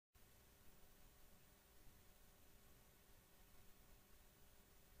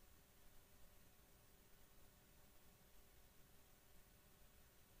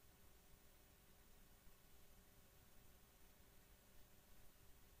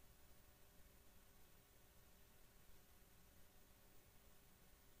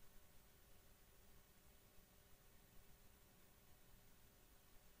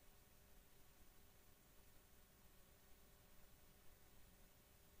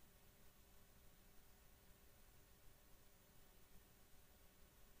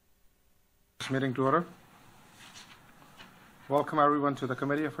Meeting to order. Welcome everyone to the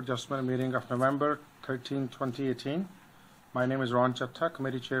Committee of Adjustment meeting of November 13, 2018. My name is Ron Chatta,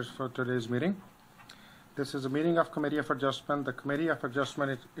 Committee Chair for today's meeting. This is a meeting of Committee of Adjustment. The Committee of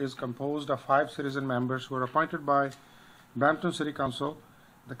Adjustment is composed of 5 citizen members who are appointed by Brampton City Council.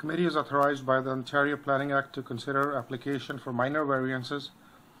 The committee is authorized by the Ontario Planning Act to consider application for minor variances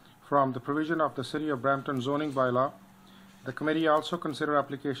from the provision of the City of Brampton zoning bylaw. The committee also consider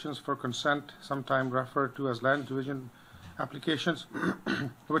applications for consent, sometimes referred to as land division applications,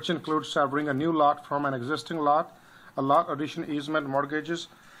 which include severing a new lot from an existing lot, a lot addition easement, mortgages,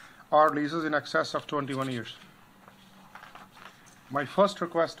 or leases in excess of 21 years. My first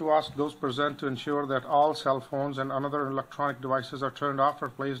request to ask those present to ensure that all cell phones and other electronic devices are turned off or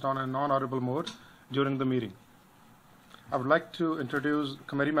placed on a non-audible mode during the meeting. I would like to introduce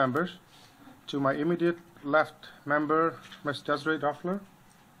committee members. To my immediate left member, Ms. Desiree Doffler.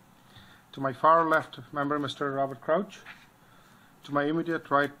 To my far left member, Mr. Robert Crouch. To my immediate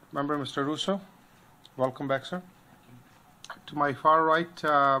right member, Mr. Russo. Welcome back, sir. To my far right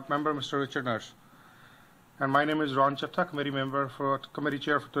member, Mr. Richard Nurse. And my name is Ron Chatta, committee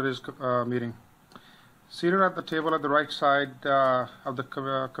chair for today's meeting. Seated at the table at the right side of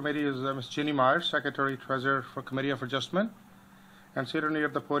the committee is Ms. Jeannie Myers, Secretary Treasurer for Committee of Adjustment. And seated near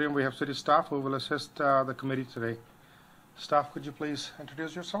the podium, we have city staff who will assist the committee today. Staff, could you please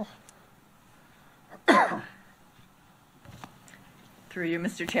introduce yourself? Through you,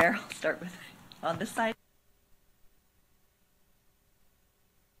 Mr. Chair, I'll start with on this side.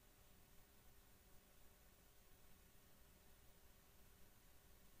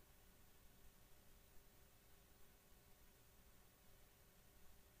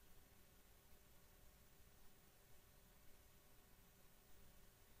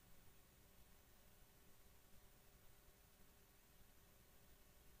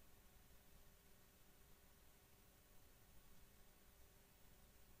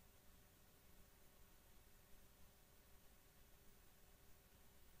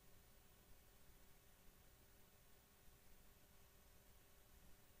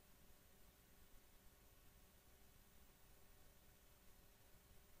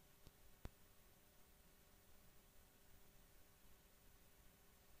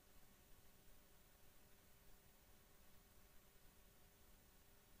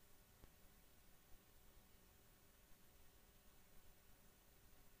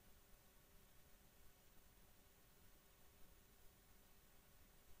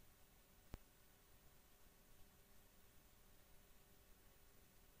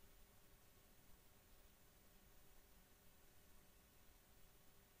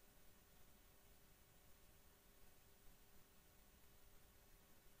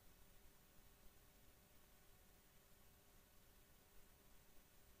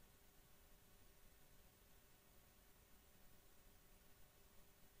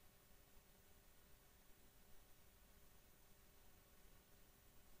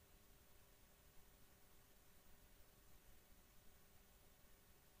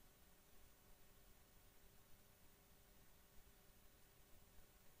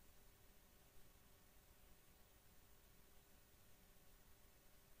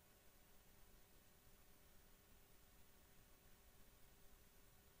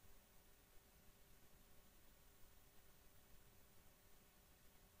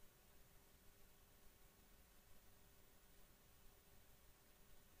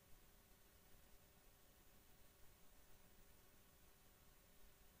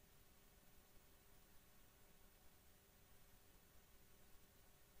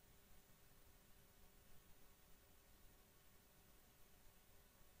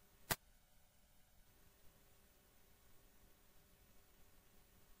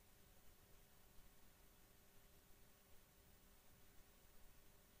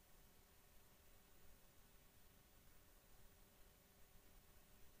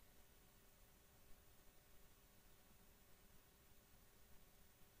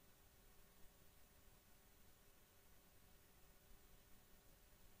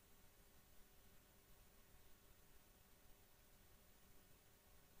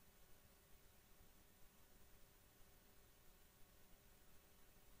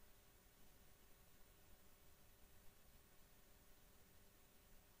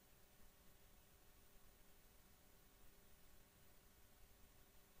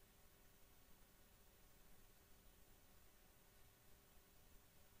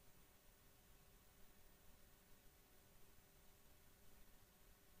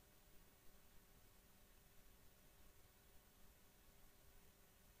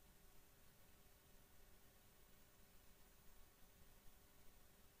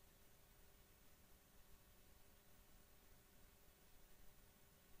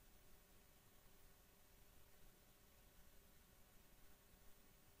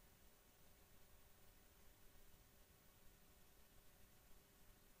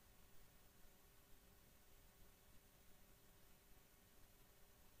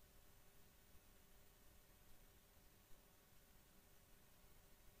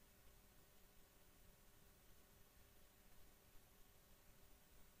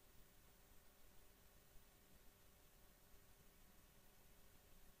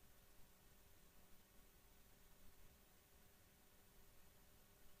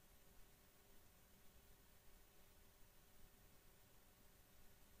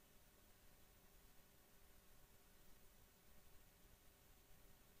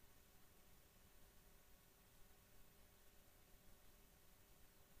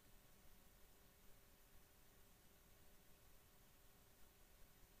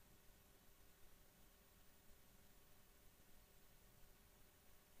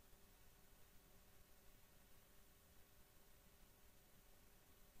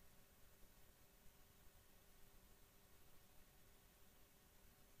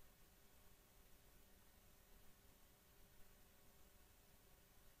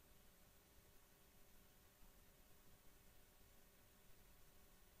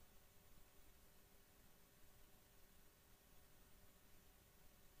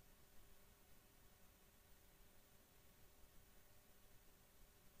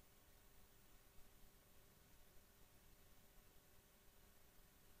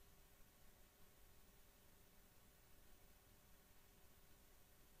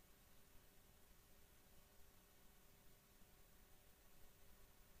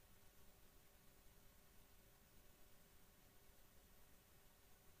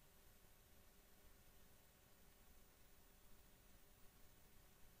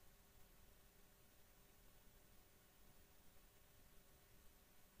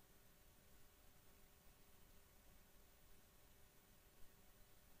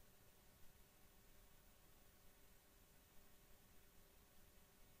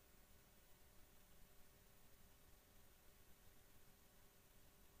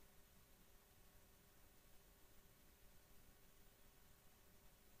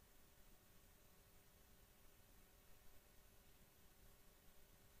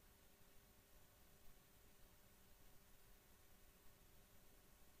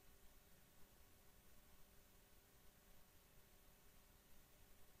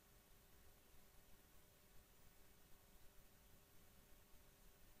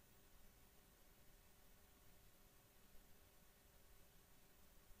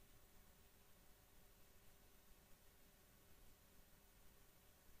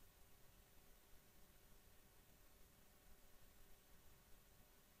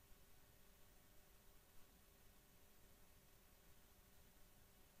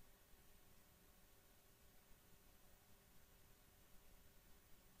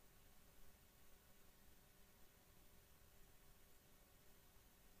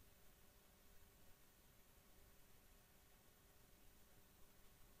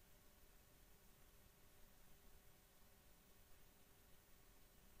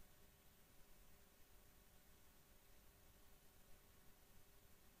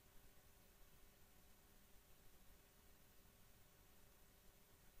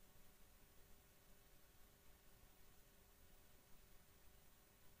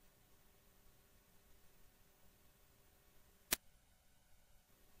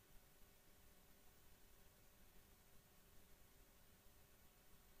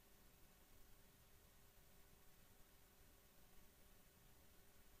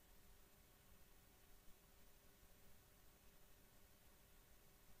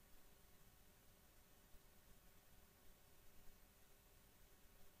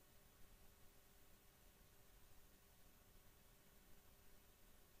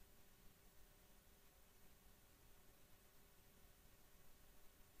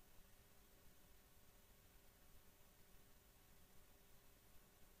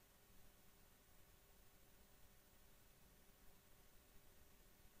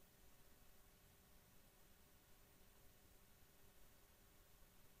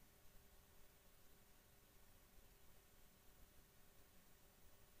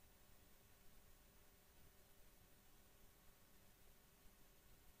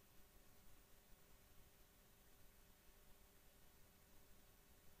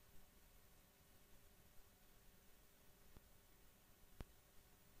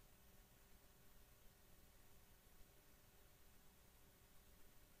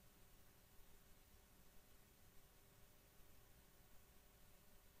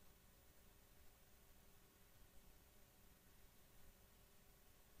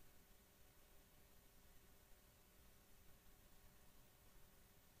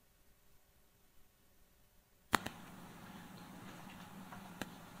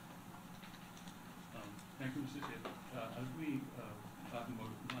 Mr. Chair, are we talking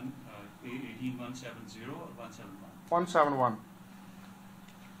about A18170 or 171? 171.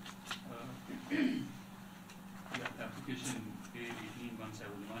 The application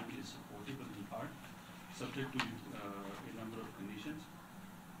A18171 is supportable in part, subject to a number of conditions.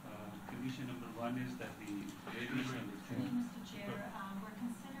 Condition number 1 is that the variance on the Mr. Chair, we're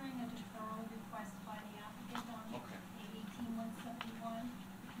considering a deferral request by the applicant on Okay. A18171.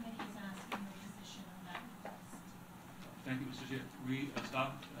 The committee is asking the position on that request. Thank you, Mr. Chair.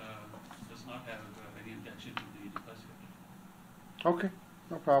 Staff does not have any objection to the request. Okay,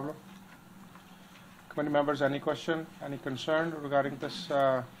 no problem. Committee members, any question, any concern regarding this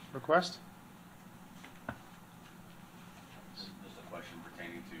request? Just a question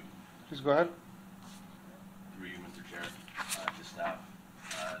pertaining to, Please go ahead. through you, Mr. Chair, to staff.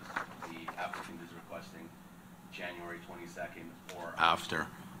 The applicant is requesting January 22nd or after.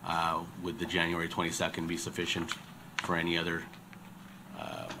 Would the January 22nd be sufficient for any other,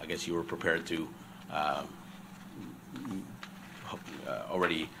 I guess you were prepared to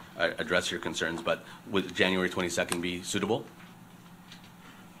already address your concerns, but would January 22nd be suitable?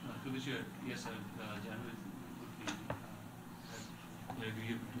 To the chair, yes, January would be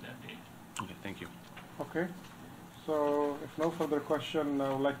agreeable to that date. Okay, thank you. Okay, so if no further question, I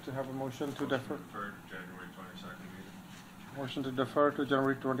would like to have a motion to defer. Defer to January 22nd meeting. Motion to defer to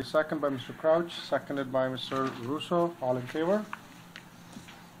January 22nd by Mr. Crouch, seconded by Mr. Russo. All in favor?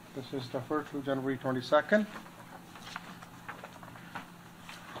 This is deferred to January 22nd.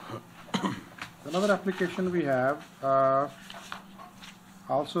 Another application we have,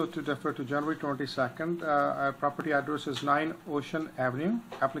 also to defer to January 22nd. Our property address is 9 Ocean Avenue,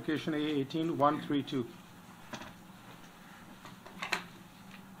 application A18132.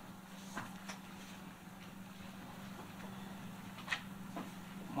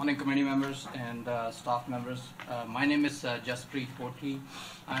 Morning, committee members and staff members. My name is Jaspreet Porty.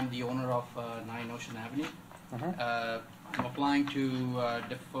 I'm the owner of 9 Ocean Avenue. I'm applying to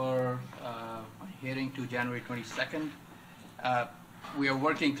defer my hearing to January 22nd. We are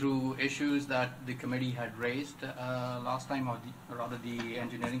working through issues that the committee had raised last time, or rather the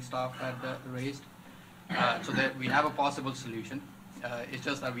engineering staff had raised, so that we have a possible solution. It's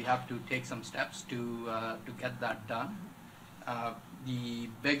just that we have to take some steps to get that done. The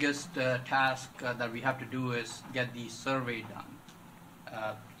biggest task that we have to do is get the survey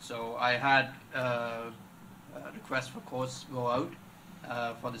done. So I had a request for quotes go out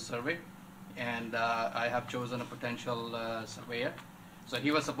for the survey, and I have chosen a potential surveyor. So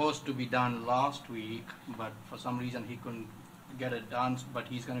he was supposed to be done last week, but for some reason he couldn't get it done, but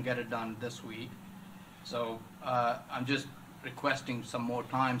he's going to get it done this week. So I'm just requesting some more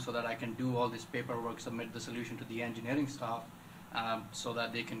time so that I can do all this paperwork, submit the solution to the engineering staff, so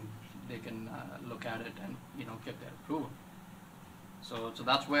that they can look at it and give their approval. So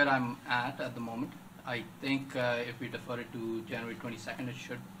that's where I'm at the moment. I think if we defer it to January 22nd, it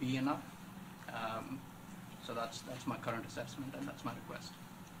should be enough. So that's my current assessment, and that's my request.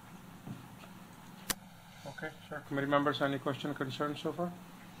 Okay, sure. Committee members, any question, concern so far?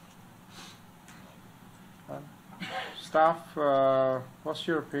 Staff, what's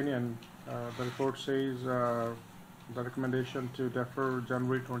your opinion? The report says the recommendation to defer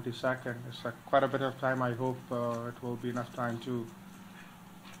January 22nd. It's quite a bit of time. I hope it will be enough time to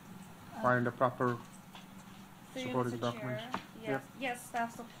find a proper Through you, supporting Mr. documents. Chair. Yes,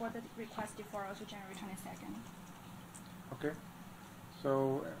 staff support the request deferral to January 22nd. Okay,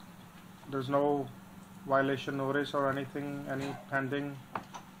 so there's no violation notice or anything, any pending?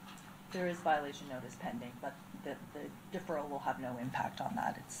 There is violation notice pending, but the deferral will have no impact on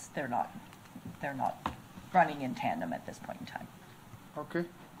that. They're not running in tandem at this point in time. Okay,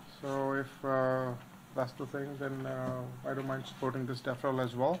 so if that's the thing, then I don't mind supporting this deferral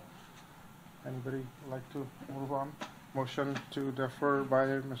as well. Anybody like to move on? Motion to defer by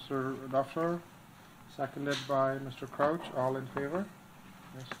Mr. Duffner, seconded by Mr. Crouch. All in favor?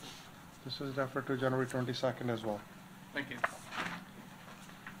 Yes. This is deferred to January 22nd as well. Thank you.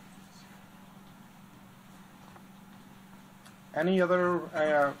 Any other,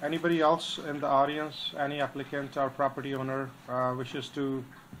 anybody else in the audience, any applicant or property owner wishes to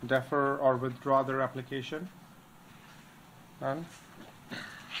defer or withdraw their application? None?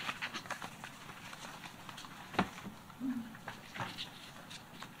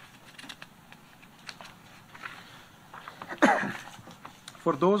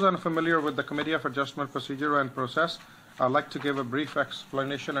 For those unfamiliar with the Committee of Adjustment procedure and process, I'd like to give a brief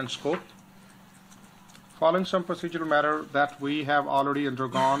explanation and scope. Following some procedural matter that we have already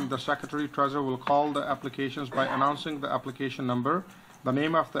undergone, the Secretary Treasurer will call the applications by announcing the application number, the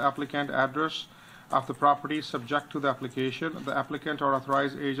name of the applicant, address, of the property subject to the application. The applicant or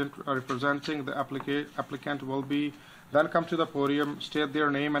authorized agent representing the applicant will be then come to the podium, state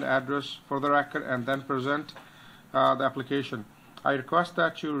their name and address for the record, and then present the application. I request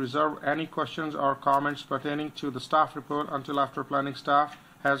that you reserve any questions or comments pertaining to the staff report until after planning staff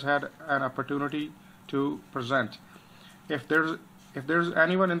has had an opportunity to present. If there's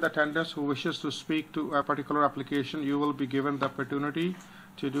anyone in the attendance who wishes to speak to a particular application, you will be given the opportunity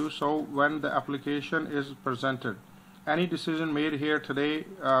to do so when the application is presented. Any decision made here today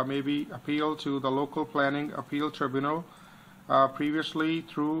may be appealed to the local planning appeal tribunal, previously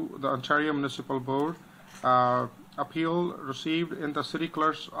through the Ontario Municipal Board. Appeal received in the city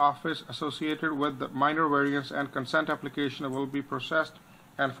clerk's office associated with the minor variance and consent application will be processed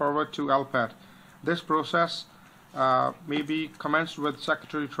and forwarded to LPAT. This process may be commenced with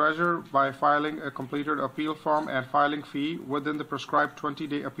Secretary Treasurer by filing a completed appeal form and filing fee within the prescribed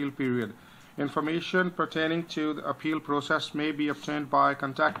 20-day appeal period. Information pertaining to the appeal process may be obtained by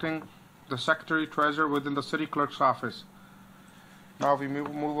contacting the Secretary Treasurer within the City Clerk's office. Now we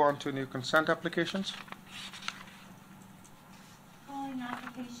move on to new consent applications. Calling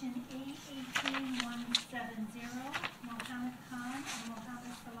application A18170, Mohammed Khan and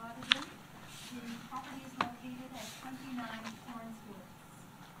Mohammed Salahuddin. The property is located at 29 Torrance Woods.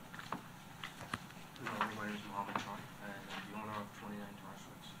 Hello, my name is Mohammed Khan, and I'm the owner of 29 Torrance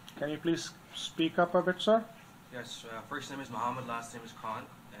Woods. Can you please speak up a bit, sir? Yes, first name is Mohammed, last name is Khan,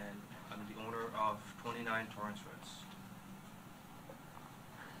 and I'm the owner of 29 Torrance Woods.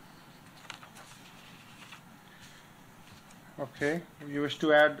 Okay. You wish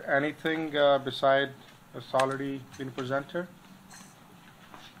to add anything beside what's already been presented?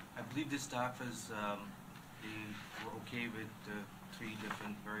 I believe the staff is, they were okay with the 3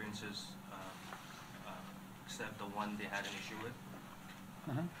 different variances, except the one they had an issue with,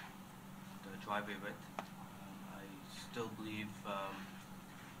 Mhm. the driveway width. I still believe,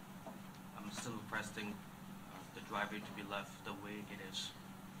 I'm still requesting the driveway to be left the way it is,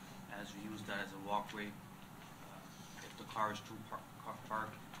 as we use that as a walkway. If the car is too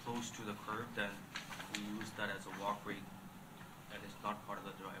parked close to the curb, then we use that as a walkway, and it's not part of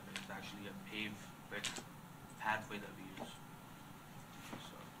the driveway. It's actually a paved pathway that we use.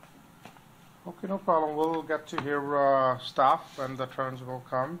 So, Okay, no problem. We'll get to hear staff when the turns will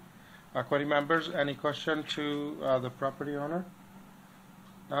come. Committee members, any question to the property owner?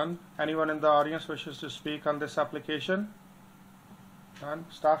 None? Anyone in the audience wishes to speak on this application? None?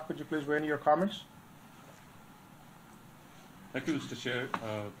 Staff, could you please weigh in your comments? Thank you, Mr. Chair.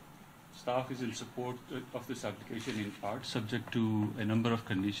 Staff is in support of this application in part, subject to a number of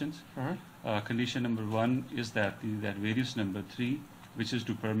conditions. Condition number 1 is that variance number 3, which is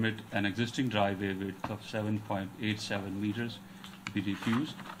to permit an existing driveway width of 7.87 meters, be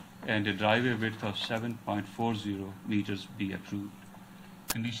refused, and a driveway width of 7.40 meters be approved.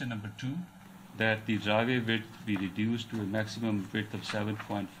 Condition number 2, that the driveway width be reduced to a maximum width of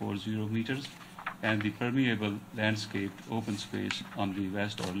 7.40 meters, and the permeable landscaped open space on the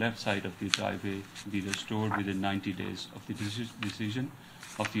west or left side of the driveway be restored within 90 days of the decision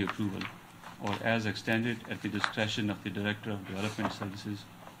of the approval, or as extended at the discretion of the Director of Development Services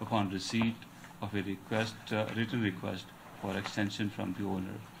upon receipt of a written request for extension from the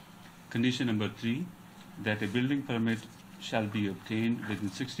owner. Condition number 3, that a building permit shall be obtained within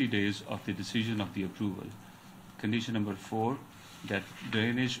 60 days of the decision of the approval. Condition number 4, that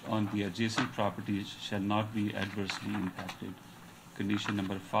drainage on the adjacent properties shall not be adversely impacted. Condition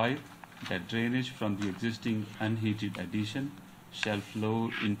number 5, that drainage from the existing unheated addition shall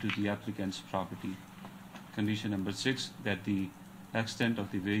flow into the applicant's property. Condition number 6, that the extent of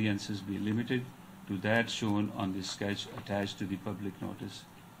the variances be limited to that shown on the sketch attached to the public notice.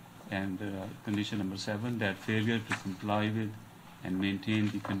 And condition number 7, that failure to comply with and maintain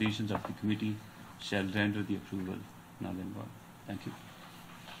the conditions of the committee shall render the approval null and void. Thank you.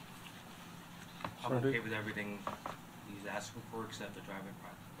 I'm okay with everything he's asking for except the driveway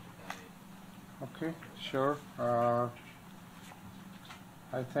part. Okay, sure.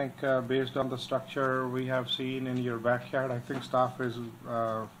 I think based on the structure we have seen in your backyard, I think staff is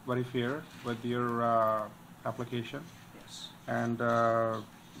very fair with your application. Yes. And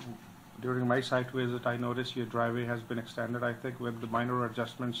during my site visit, I noticed your driveway has been extended. I think with the minor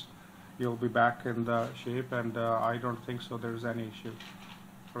adjustments, you'll be back in the shape, and I don't think so there's any issue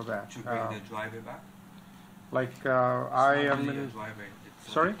for that. To bring the driveway back? Like It's I not am really a in, driveway.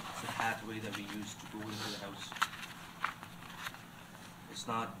 It's Sorry? It's a pathway that we use to go into the house. It's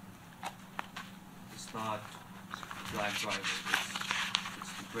not a black driveway.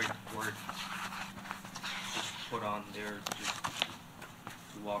 It's the brick work just put on there just to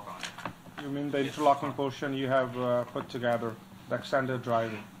walk on it. You mean the interlocking portion you have put together, the extended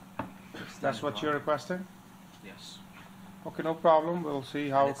driveway? That's what you're requesting? Yes. Okay, no problem. We'll see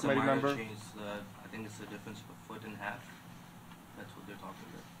how It's a committee minor member. change, I think it's a difference of a foot and a half. That's what they're talking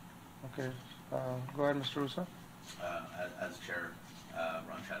about. Okay, go ahead, Mr. Russo. As Chair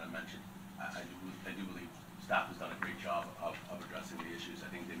Ron Chadha mentioned, I do believe staff has done a great job of addressing the issues. I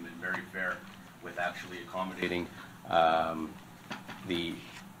think they've been very fair with actually accommodating the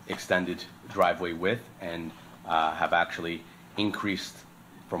extended driveway width and have actually increased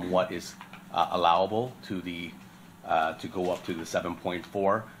from what is allowable to the to go up to the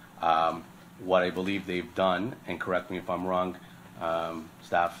 7.4. What I believe they've done, and correct me if I'm wrong,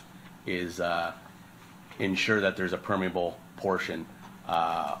 staff, is ensure that there's a permeable portion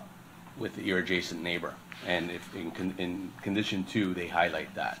with your adjacent neighbor. And if in condition 2, they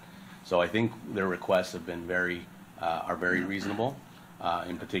highlight that. So I think their requests have been are very reasonable.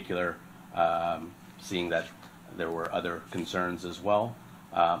 In particular, seeing that there were other concerns as well.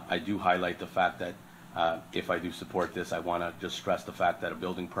 I do highlight the fact that if I do support this, I want to just stress the fact that a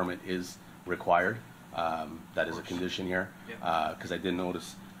building permit is required. That is a condition here, because I did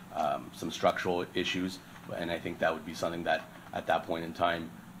notice some structural issues, and I think that would be something that at that point in time,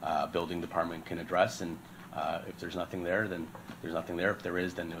 building department can address. And if there's nothing there, then there's nothing there. If there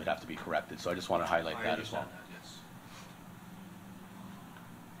is, then it would have to be corrected. So I just want to highlight that as well. Yes.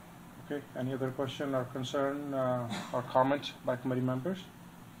 Okay, any other question or concern or comment by committee members?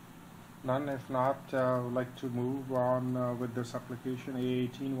 None. If not, I would like to move on with this application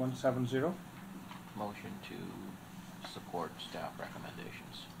A18170. Motion to support staff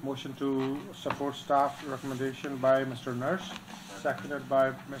recommendations. Motion to support staff recommendation by Mr. Nurse, seconded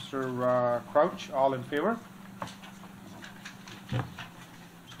by Mr. Crouch. All in favor?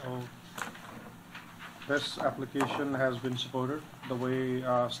 So this application has been supported the way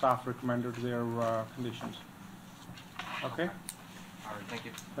staff recommended their conditions. Okay? All right, thank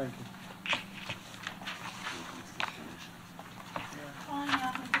you. Thank you. Calling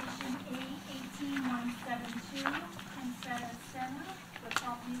application A18172, Consetta Senna, the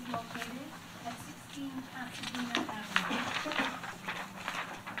property is located at 16 Pasadena Avenue.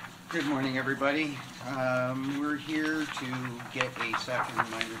 Good morning, everybody. We're here to get a second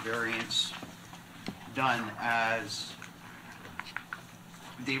minor variance done, as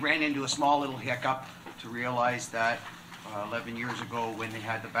they ran into a small little hiccup to realize that 11 years ago, when they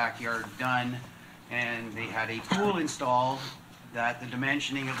had the backyard done and they had a pool installed, that the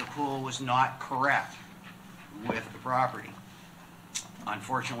dimensioning of the pool was not correct with the property.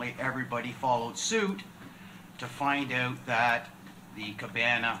 Unfortunately, everybody followed suit to find out that the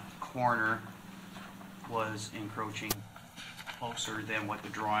cabana corner was encroaching closer than what the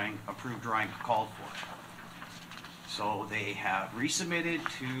approved drawing called for. So they have resubmitted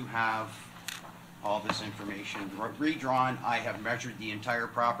to have all this information redrawn. I have measured the entire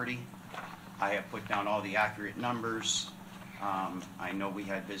property. I have put down all the accurate numbers. I know we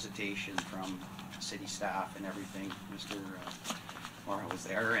had visitation from city staff and everything. Mr. Laura was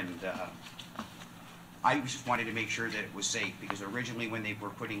there, and I just wanted to make sure that it was safe, because originally when they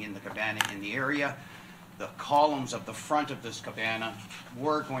were putting in the cabana in the area, the columns of the front of this cabana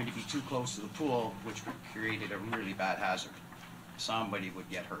were going to be too close to the pool, which created a really bad hazard. Somebody would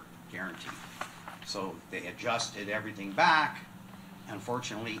get hurt, guaranteed. So they adjusted everything back.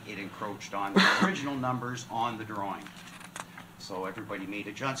 Unfortunately, it encroached on the original numbers on the drawing. So everybody made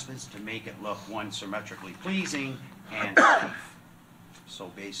adjustments to make it look, one, symmetrically pleasing and safe.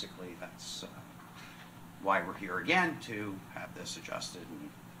 So basically, that's why we're here again, to have this adjusted and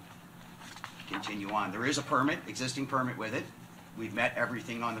continue on. There is a permit, existing permit with it. We've met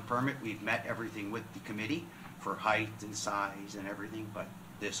everything on the permit. We've met everything with the committee for height and size and everything, but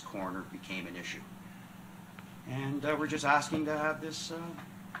this corner became an issue. And we're just asking to have this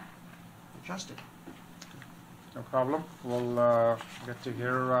adjusted. No problem. We'll get to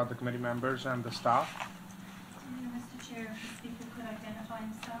hear the committee members and the staff. Mr. Chair, if the speaker could identify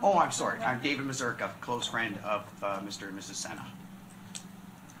himself. Oh, I'm sorry. I'm David Mazurka, close friend of Mr. and Mrs. Senna.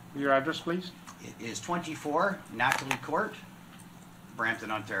 Your address, please. It is 24 Natalie Court,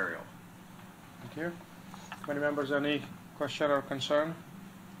 Brampton, Ontario. Thank you. Committee members, any question or concern?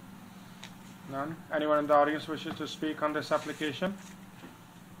 None? Anyone in the audience wishes to speak on this application?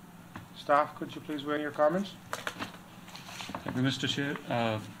 Staff, could you please weigh in your comments? Thank you, Mr. Chair.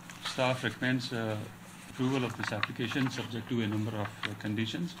 Staff recommends approval of this application subject to a number of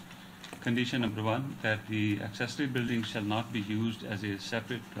conditions. Condition number 1, that the accessory building shall not be used as a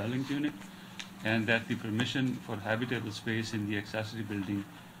separate dwelling unit, and that the permission for habitable space in the accessory building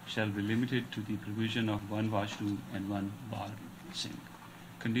shall be limited to the provision of one washroom and one bar sink.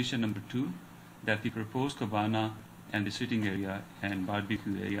 Condition number 2, that the proposed cabana and the sitting area and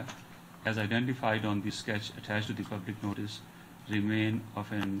barbecue area, as identified on the sketch attached to the public notice, remain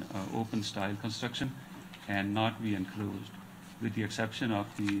of an open style construction and not be enclosed, with the exception of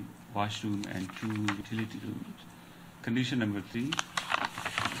the washroom and 2 utility rooms. Condition number 3,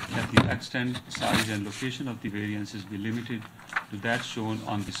 that the extent, size, and location of the variances be limited to that shown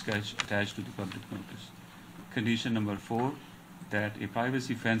on the sketch attached to the public notice. Condition number 4, that a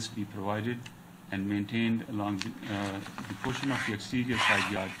privacy fence be provided and maintained along the portion of the exterior side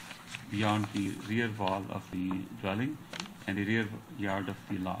yard beyond the rear wall of the dwelling and the rear yard of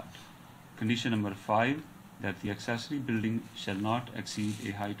the lot. Condition number 5, that the accessory building shall not exceed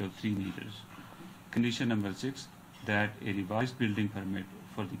a height of 3 meters. Condition number 6, that a revised building permit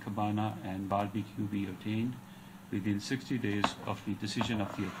for the cabana and barbecue be obtained within 60 days of the decision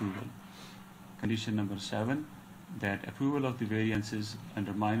of the approval. Condition number 7, that approval of the variances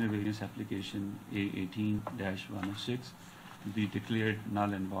under minor variance application A18-106 be declared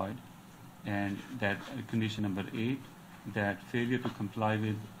null and void. And that condition number 8, that failure to comply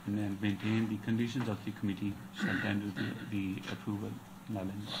with and maintain the conditions of the committee shall render the approval null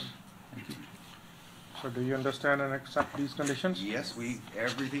and void. Thank you. So do you understand and accept these conditions? Yes,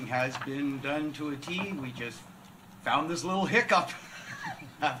 everything has been done to a T. We just found this little hiccup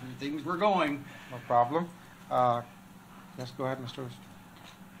after things were going. No problem. Yes, go ahead, Mr. Roos.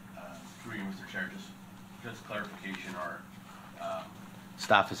 Through you, Mr. Chair, just clarification, our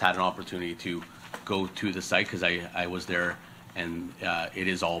staff has had an opportunity to go to the site because I was there, and it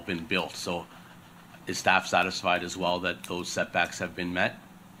has all been built. So is staff satisfied as well that those setbacks have been met?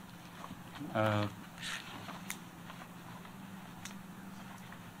 I'm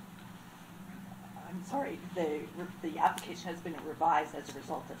sorry, the application has been revised as a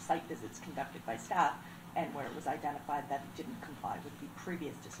result of site visits conducted by staff and where it was identified that it didn't comply with the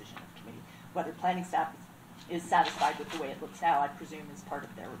previous decision of committee. Whether planning staff is satisfied with the way it looks now, I presume is part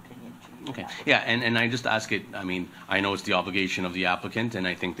of their opinion to you. Okay, yeah, and I just ask it, I mean, I know it's the obligation of the applicant, and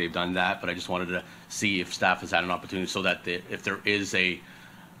I think they've done that, but I just wanted to see if staff has had an opportunity so that if there is a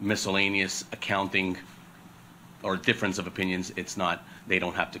miscellaneous accounting or difference of opinions, it's not, they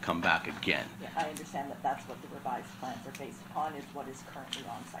don't have to come back again. Yeah, I understand that that's what the revised plans are based upon, is what is currently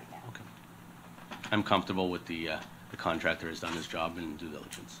on site now. Okay. I'm comfortable with the contractor has done his job in due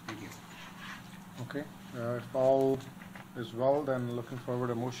diligence. Thank you. Okay, if all is well, then looking forward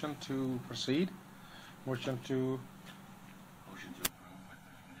to a motion to proceed. Motion to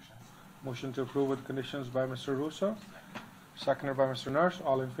approve with conditions by Mr. Russo, seconded by Mr. Nurse.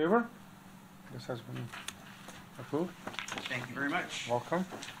 All in favor? This has been approved. Thank you very much. Welcome.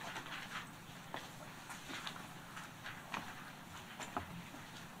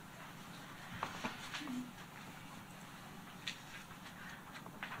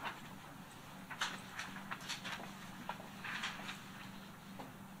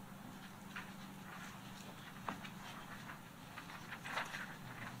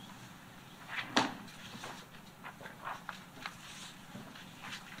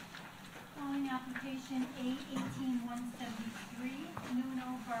 Calling application A18173, Nuno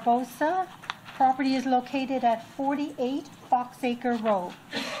Barbosa. Property is located at 48 Foxacre Road.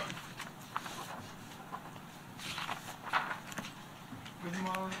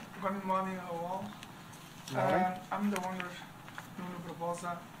 Good morning, all. I'm the owner, Nuno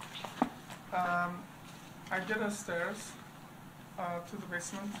Barbosa. I get the stairs to the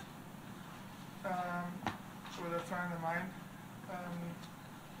basement with a friend of mine.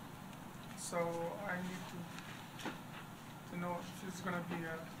 So I need to know if it's gonna be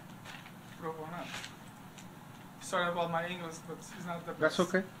approved or not. Sorry about my English, but it's not the best. That's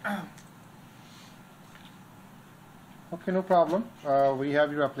okay. Okay, no problem. We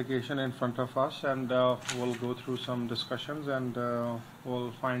have your application in front of us, and we'll go through some discussions, and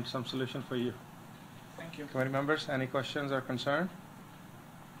we'll find some solution for you. Thank you. Committee members, any questions or concern?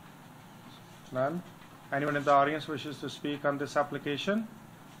 None? Anyone in the audience wishes to speak on this application?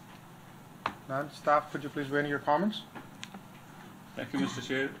 None? Staff, could you please weigh in your comments? Thank you, Mr.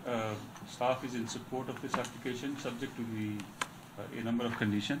 Chair. Staff is in support of this application, subject to a number of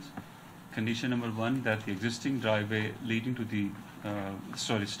conditions. Condition number 1, that the existing driveway leading to the,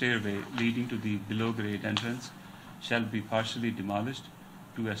 stairway leading to the below-grade entrance shall be partially demolished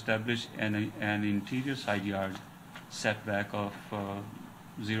to establish an interior side yard setback of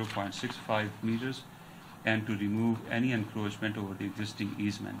 0.65 meters and to remove any encroachment over the existing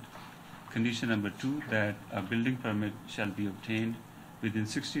easement. Condition number 2, that a building permit shall be obtained within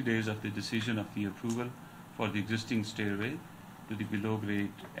 60 days of the decision of the approval for the existing stairway to the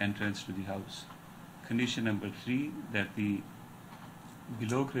below-grade entrance to the house. Condition number 3, that the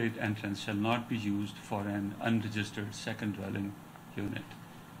below-grade entrance shall not be used for an unregistered second dwelling unit.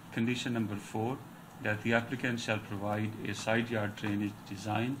 Condition number 4, that the applicant shall provide a side yard drainage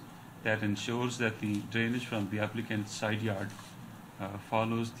design that ensures that the drainage from the applicant's side yard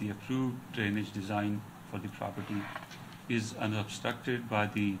follows the approved drainage design for the property, is unobstructed by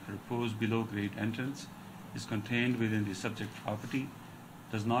the proposed below-grade entrance, is contained within the subject property,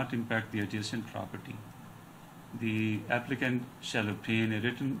 does not impact the adjacent property. The applicant shall obtain a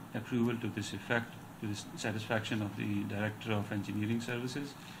written approval to this effect to the satisfaction of the Director of Engineering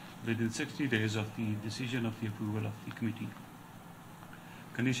Services within 60 days of the decision of the approval of the committee.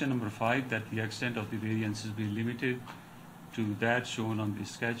 Condition number 5, that the extent of the variances be limited to that shown on the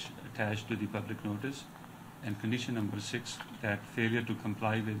sketch attached to the public notice. And condition number 6, that failure to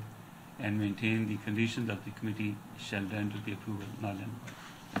comply with and maintain the conditions of the committee shall render the approval null and void.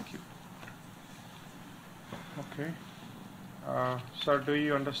 Thank you. Okay. Sir, do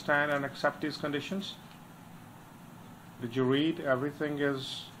you understand and accept these conditions? Did you read everything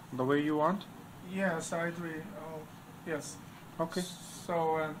is the way you want? Yes, I agree. Yes. Okay.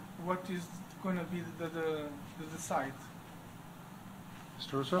 So what is going to be the site?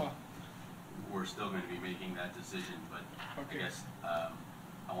 Mr. Russo? We're still going to be making that decision, but Okay. I guess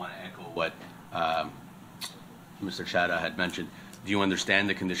I want to echo what Mr. Chadha had mentioned. Do you understand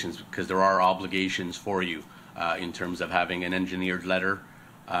the conditions? Because there are obligations for you in terms of having an engineered letter,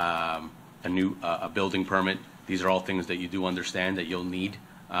 a building permit. These are all things that you do understand that you'll need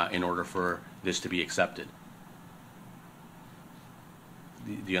in order for this to be accepted.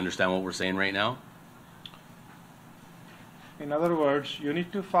 Do you understand what we're saying right now? In other words, you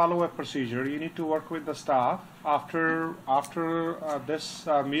need to follow a procedure. You need to work with the staff. After this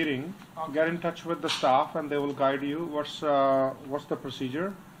meeting, get in touch with the staff, and they will guide you. What's the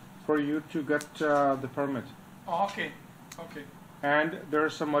procedure for you to get the permit? Oh, okay. Okay. And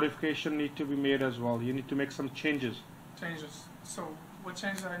there's some modification need to be made as well. You need to make some changes. Changes. So what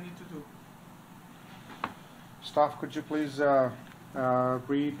changes I need to do? Staff, could you please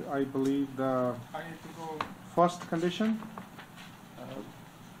read, I believe, the I need to go. first condition?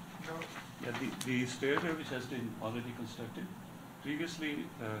 Yeah, the stairway which has been already constructed, previously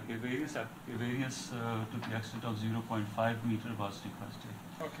a variance to the extent of 0.5 meter was requested.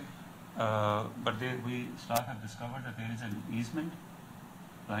 Okay. But staff have discovered that there is an easement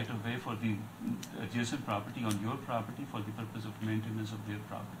right of way for the adjacent property on your property for the purpose of maintenance of their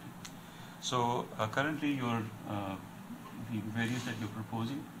property. So currently the variance that you're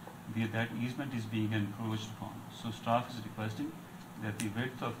proposing, that easement is being encroached upon. So staff is requesting that the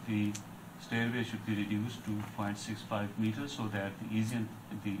width of the stairway should be reduced to 0.65 meters so that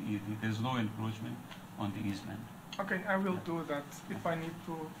there's no encroachment on the easement. Okay, I will do that if I need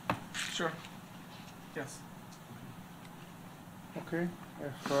to. Sure. Yes. Okay.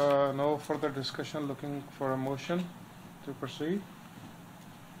 If no further discussion, looking for a motion to proceed.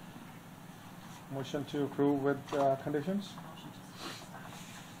 Motion to approve with conditions?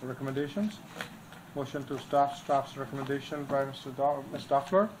 Recommendations? Motion to staff's recommendation by Ms.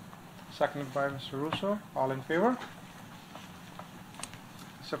 Doffler, seconded by Mr. Russo. All in favor?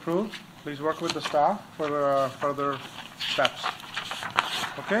 It's approved. Please work with the staff for further steps.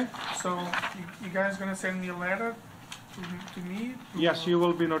 Okay? So you guys gonna send me a letter to me? Yes, you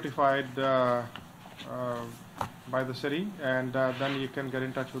will be notified by the city, and then you can get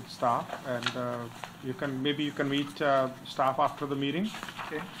in touch with staff, and you can meet staff after the meeting.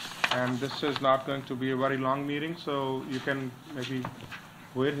 Okay. And this is not going to be a very long meeting, so you can maybe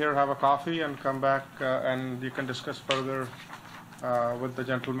wait here, have a coffee, and come back, and you can discuss further with the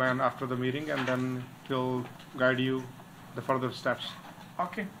gentleman after the meeting, and then he'll guide you the further steps.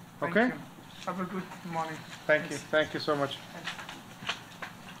 Okay. Thank Okay? you. Have a good morning. Thank you. Thank you so much.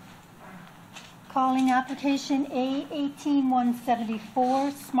 Calling application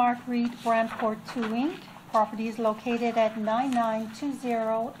A18174, Smart Read Brantford 2 Inc. Property is located at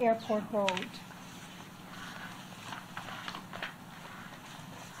 9920 Airport Road.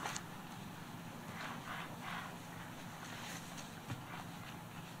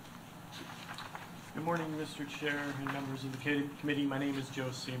 Good morning, Mr. Chair and members of the committee. My name is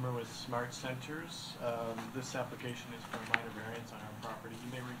Joe Seamer with Smart Centers. This application is for a minor variance on our property.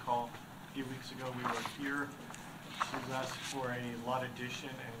 You may recall a few weeks ago we were here. She was asked for a lot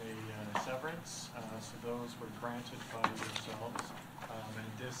addition and a severance. So those were granted by yourselves. And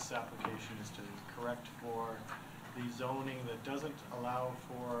this application is to correct for the zoning that doesn't allow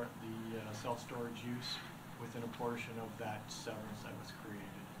for the self-storage use within a portion of that severance that was created.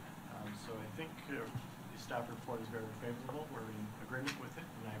 So I think the staff report is very favorable. We're in agreement with it,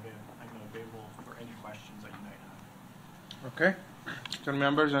 and I'm available for any questions that you might have. Okay. Can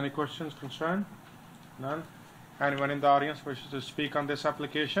members, any questions, concern? None? Anyone in the audience wishes to speak on this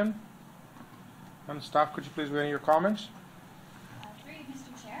application? And staff, could you please weigh in your comments? Through you,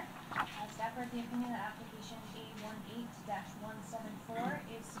 Mr. Chair. Staff are of the opinion that application A18-174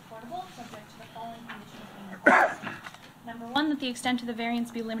 is supportable, subject to the following conditions being imposed. Number one, that the extent of the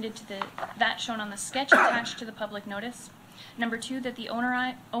variance be limited to that shown on the sketch attached to the public notice. Number two, that the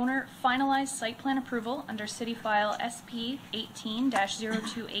owner finalize site plan approval under City File SP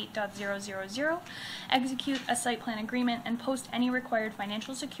 18-028.000, execute a site plan agreement, and post any required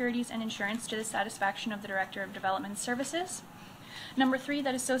financial securities and insurance to the satisfaction of the Director of Development Services. Number three,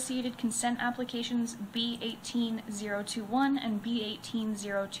 that associated consent applications B18021 and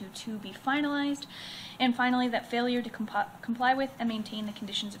B18022 be finalized. And finally, that failure to comply with and maintain the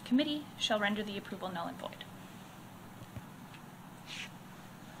conditions of committee shall render the approval null and void.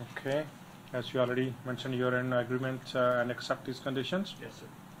 Okay, as you already mentioned, you're in agreement and accept these conditions? Yes, sir.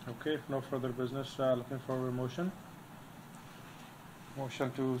 Okay, if no further business, looking for a motion. Motion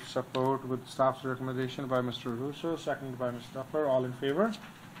to support with staff's recommendation by Mr. Russo, seconded by Ms. Duffer. All in favor?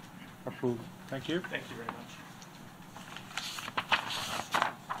 Approved. Thank you. Thank you very much.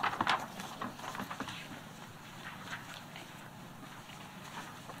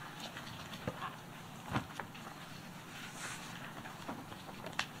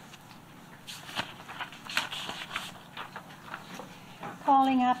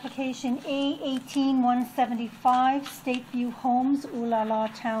 Calling application A18175, Stateview Homes, Ooh La La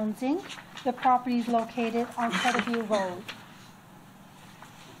Towns, Inc. The property is located on Creditview Road.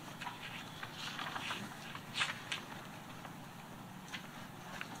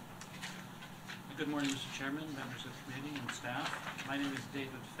 Good morning, Mr. Chairman, members of the committee, and staff. My name is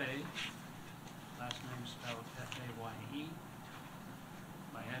David Fay. Last name is spelled F-A-Y-E.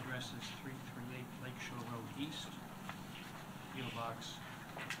 My address is 338 Lakeshore Road East, PO Box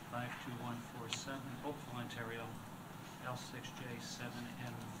 52147, Oakville, Ontario,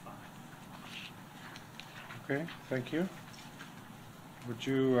 L6J7N5. Okay, thank you. Would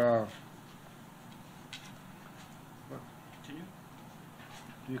you Continue?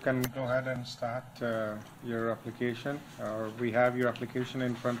 you can go ahead and start your application. We have your application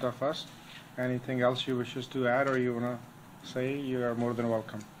in front of us. Anything else you wishes to add or you want to say? You are more than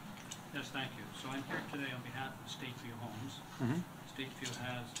welcome. Yes, thank you. So I'm here today on behalf of Stateview Homes. Stateview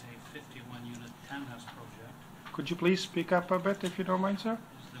has a 51-unit townhouse project. Could you please speak up a bit if you don't mind, sir? Is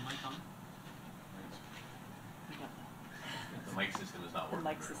the mic on? The mic system is not The working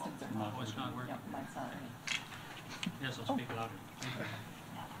mic very systems well. are not Oh, it's not working? Yep, mic's not working. Yes, I'll speak louder. Thank you.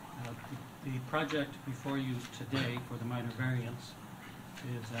 The project before you today for the minor variance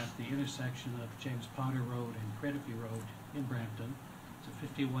is at the intersection of James Potter Road and Creditview Road in Brampton. It's a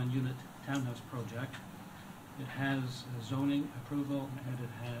 51-unit townhouse project. It has zoning approval and it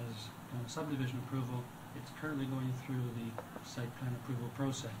has subdivision approval. It's currently going through the site plan approval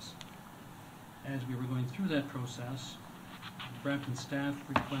process. As we were going through that process, Brampton staff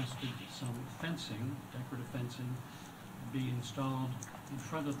requested some fencing, decorative fencing, be installed in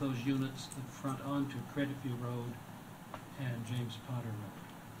front of those units that front onto Creditview Road and James Potter Road.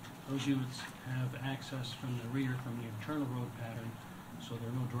 Those units have access from the rear from the internal road pattern, so there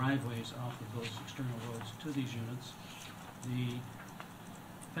are no driveways off of those external roads to these units. The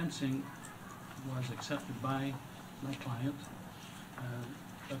fencing was accepted by my client,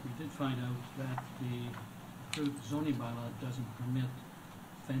 but we did find out that the approved zoning bylaw doesn't permit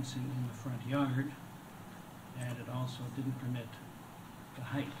fencing in the front yard, and it also didn't permit the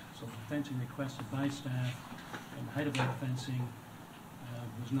height. So the fencing requested by staff and the height of that fencing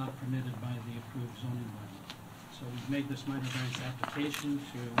was not permitted by the approved zoning bylaw. So we've made this minor variance application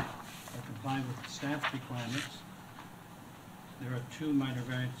to comply with the staff requirements. There are two minor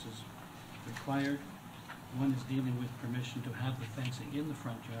variances required. One is dealing with permission to have the fencing in the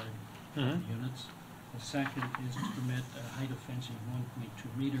front yard of the units. The second is to permit a height of fencing of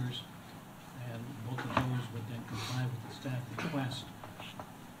 1.2 meters, and both of those would then comply with the staff request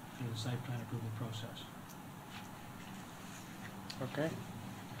through the site plan approval process. Okay.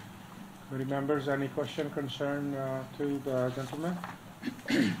 Committee members, any question, concern to the gentleman?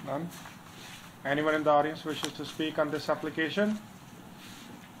 None? Anyone in the audience wishes to speak on this application?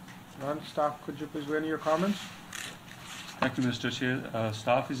 None? Staff, could you please weigh in your comments? Thank you, Mr. Chair.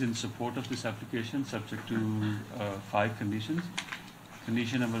 Staff is in support of this application subject to 5 conditions.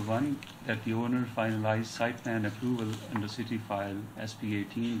 Condition number 1, that the owner finalize site plan approval under city file SP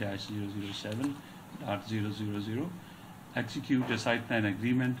 18-007.000, execute a site plan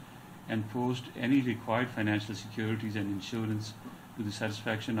agreement, and post any required financial securities and insurance to the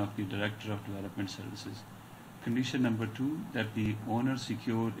satisfaction of the Director of Development Services. Condition number 2, that the owner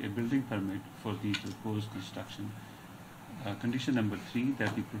secure a building permit for the proposed construction. Condition number 3,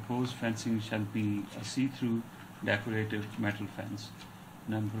 that the proposed fencing shall be a see-through decorative metal fence.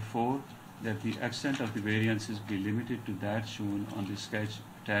 Number 4, that the extent of the variances be limited to that shown on the sketch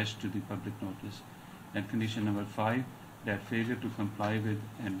attached to the public notice. And condition number 5, that failure to comply with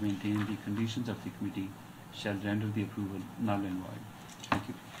and maintain the conditions of the committee shall render the approval null and void. Thank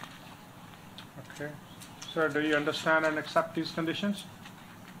you. Okay. Sir, do you understand and accept these conditions?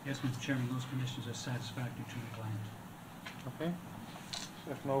 Yes, Mr. Chairman, those conditions are satisfactory to the client. Okay.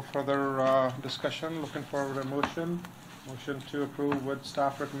 So if no further discussion, looking forward to a motion. Motion to approve with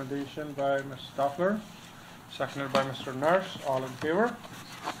staff recommendation by Ms. Stoffler, seconded by Mr. Nurse. All in favor?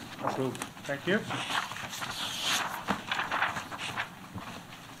 Approved. Thank you.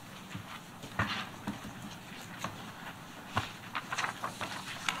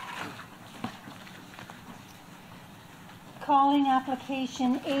 Calling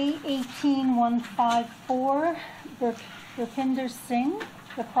application A18154, Rupinder Singh.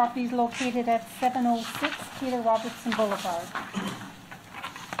 The property is located at 706 Peter Robertson Boulevard.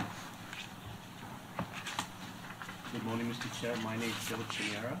 Good morning, Mr. Chair. My name is Philip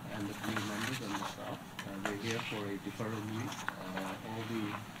Chiniera and the committee members and the staff. We're here for a deferral meeting. All the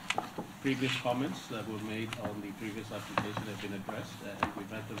previous comments that were made on the previous application have been addressed, and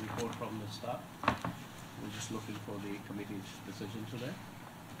we've had the report from the staff. We're just looking for the committee's decision today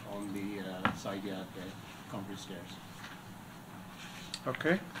on the side yard conference stairs.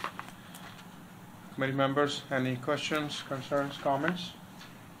 Okay. Committee members, any questions, concerns, comments?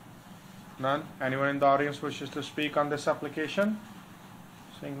 None? Anyone in the audience wishes to speak on this application?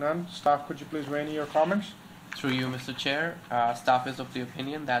 Seeing none, staff, could you please weigh in your comments? Through you, Mr. Chair, staff is of the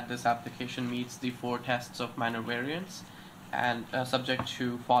opinion that this application meets the 4 tests of minor variance and subject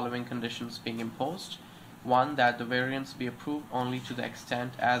to following conditions being imposed. 1, that the variance be approved only to the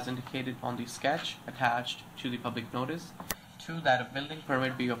extent as indicated on the sketch attached to the public notice. 2, that a building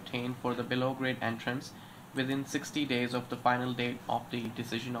permit be obtained for the below grade entrance within 60 days of the final date of the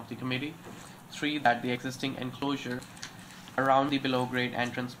decision of the committee. 3, that the existing enclosure around the below grade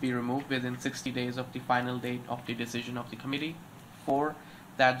entrance be removed within 60 days of the final date of the decision of the committee. 4,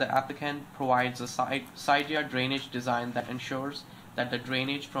 that the applicant provides a side yard drainage design that ensures that the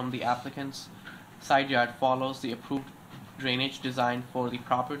drainage from the applicant's side yard follows the approved drainage design for the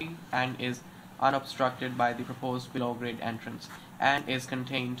property and is unobstructed by the proposed below grade entrance and is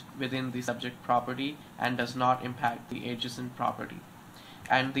contained within the subject property and does not impact the adjacent property.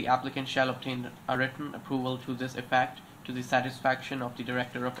 And the applicant shall obtain a written approval to this effect to the satisfaction of the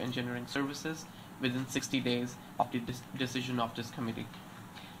Director of Engineering Services within 60 days of the decision of this committee.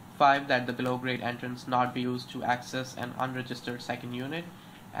 5, that the below grade entrance not be used to access an unregistered second unit.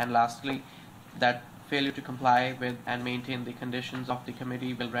 And lastly, that failure to comply with and maintain the conditions of the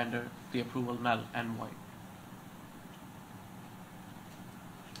committee will render the approval null and void.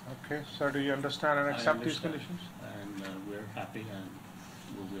 Okay, sir, do you understand and accept these understand. conditions? And we're happy and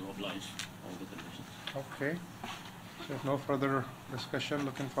we will oblige all the conditions. Okay. So if no further discussion,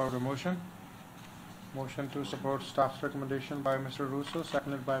 looking for a motion. Motion to support staff's recommendation by Mr. Russo,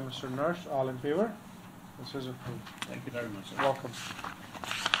 seconded by Mr. Nurse. All in favor? This is approved. Thank you very much, sir. Welcome.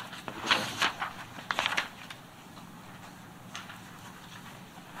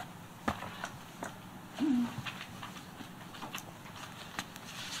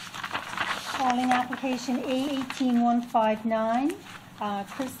 Calling application A18159,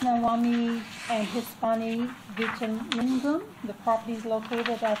 Krishnawami and Hispani Vitalingam. The property is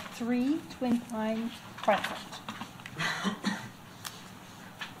located at 3 Twin Pines Crescent.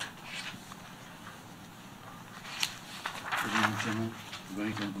 Good morning, Chairman.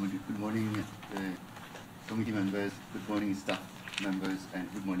 Good morning, committee members. Good morning, staff members,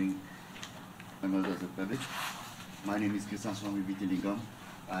 and good morning, members of the public. My name is Krishnawami Vitalingam.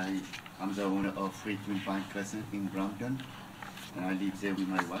 I am the owner of 3 Twin Pines Crescent in Brampton, and I live there with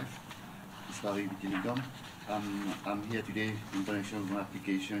my wife, Hispani Vitalingam. I'm here today in connection with my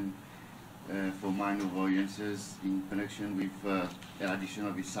application for minor variances in connection with the addition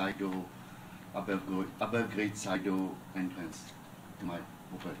of a side door, above grade side door entrance to my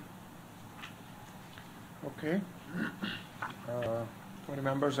property. Okay. Committee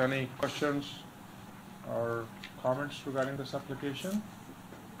members, any questions or comments regarding this application?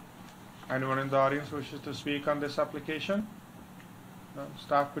 Anyone in the audience wishes to speak on this application? No?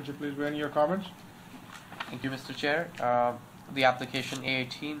 Staff, could you please weigh in your comments? Thank you, Mr. Chair. The application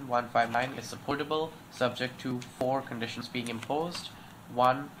A18159 is supportable, subject to 4 conditions being imposed.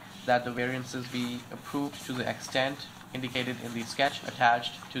 1, that the variances be approved to the extent indicated in the sketch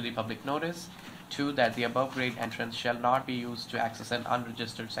attached to the public notice. 2, that the above grade entrance shall not be used to access an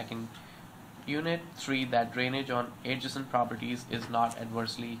unregistered second unit. 3, that drainage on adjacent properties is not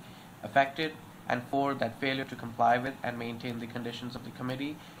adversely affected. And 4, that failure to comply with and maintain the conditions of the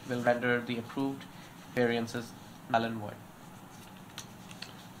committee will render the approved variances null and void.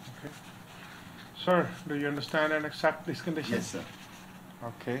 Okay. Sir, do you understand and accept these conditions? Yes, sir.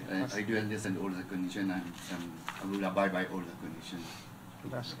 Okay. I do understand all the conditions and I will abide by all the conditions.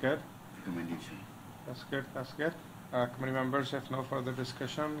 That's good. Recommendation. That's good. That's good. Committee members, if no further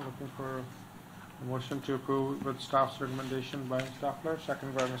discussion, looking for a motion to approve with staff's recommendation by Mr. Staffler,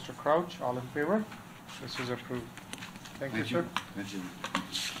 second by Mr. Crouch. All in favor? This is approved. Thank you, sir. Thank you.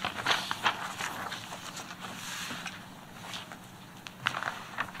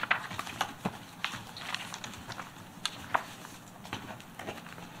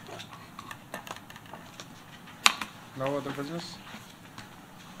 No other business?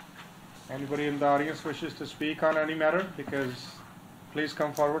 Anybody in the audience wishes to speak on any matter? Because please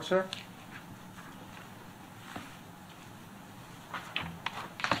come forward, sir.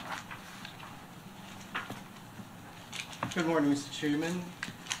 Good morning, Mr. Chairman.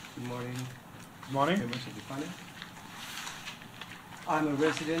 Good morning. Good morning. Members of the panel. I'm a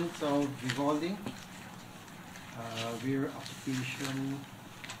resident of Vivaldi. We're application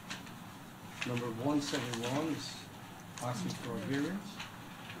number 171 is asking for a variance.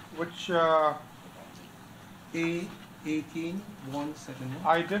 Which A18171.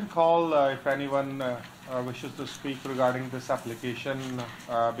 I did call if anyone wishes to speak regarding this application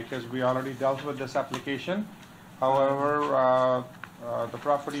because we already dealt with this application. However, the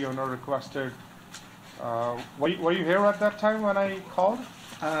property owner requested. Were you here at that time when I called?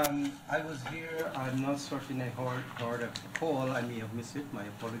 I was here. I'm not certain I heard a call. I may have missed it. My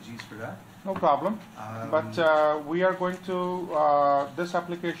apologies for that. No problem. But we are going to, this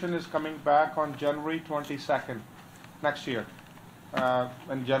application is coming back on January 22nd next year.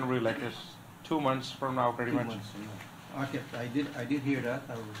 In January, like this, 2 months from now, pretty much. Okay, I did hear that.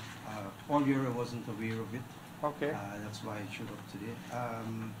 All year I wasn't aware of it. Okay. That's why I showed up today.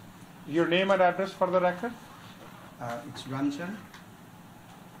 Your name and address for the record? It's Ramchan.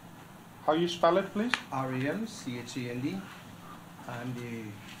 How you spell it, please? R-A-M-C-H-A-N-D. I'm the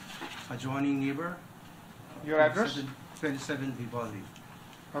adjoining neighbor. Your address? 27 Vivaldi.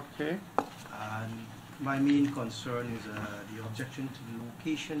 Okay. And my main concern is the objection to the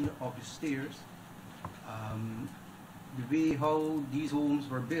location of the stairs. The way how these homes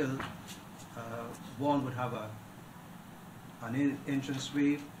were built, one would have an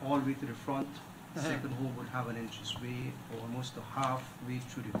entranceway all the way to the front. The second home would have an entranceway almost halfway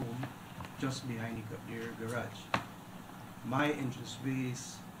through the home, just behind their garage. My entranceway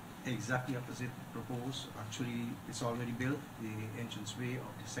is exactly opposite proposed. Actually, it's already built, the entranceway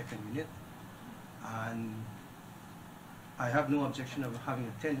of the second unit. And I have no objection of having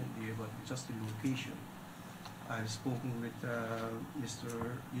a tenant there, but just the location. I've spoken with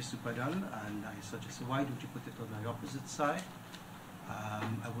Mr. Yusupadan, and I suggested, why don't you put it on the opposite side?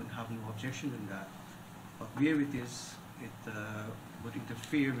 I wouldn't have no objection in that. But where it is, it would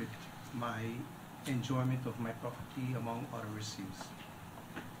interfere with my enjoyment of my property, among other issues.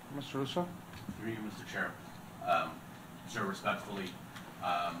 Mr. Russo? Through you, Mr. Chair. Sir, respectfully,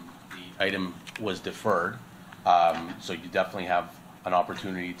 the item was deferred, so you definitely have an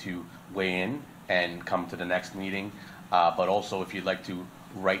opportunity to weigh in and come to the next meeting. But also, if you'd like to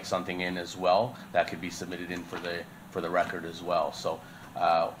write something in as well, that could be submitted in for the record as well. So,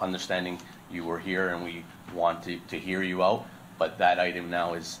 understanding you were here and we want to hear you out, but that item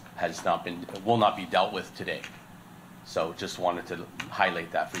now will not be dealt with today. So, just wanted to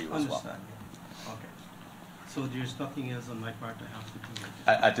highlight that for you as well. Understand. Okay. So there's nothing else on my part I have to do.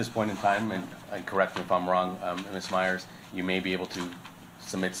 At this point in time, and correct me if I'm wrong, Ms. Myers, you may be able to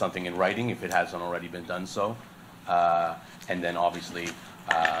submit something in writing if it hasn't already been done so. And then obviously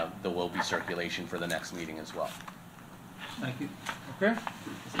there will be circulation for the next meeting as well. Thank you. Okay.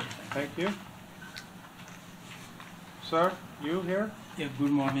 Thank you. Sir, you here? Yeah,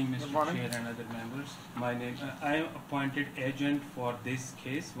 good morning, Mr. Good morning. Chair and other members. My name, I am appointed agent for this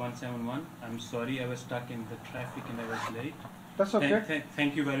case, 171. I'm sorry I was stuck in the traffic and I was late. That's okay.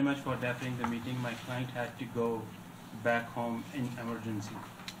 Thank you very much for deferring the meeting. My client had to go back home in emergency.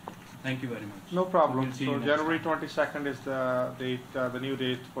 Thank you very much. No problem. We'll see So you next January 22nd is the date, the new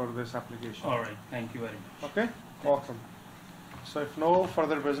date for this application. All right. Thank you very much. Okay. Awesome. So if no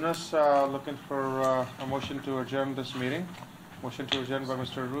further business, looking for a motion to adjourn this meeting. Motion to adjourn by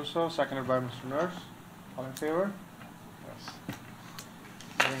Mr. Russo, seconded by Mr. Nurse. All in favor? Yes.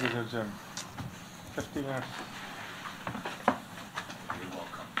 Meeting is adjourned. 50 minutes. You're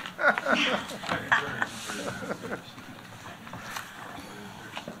welcome.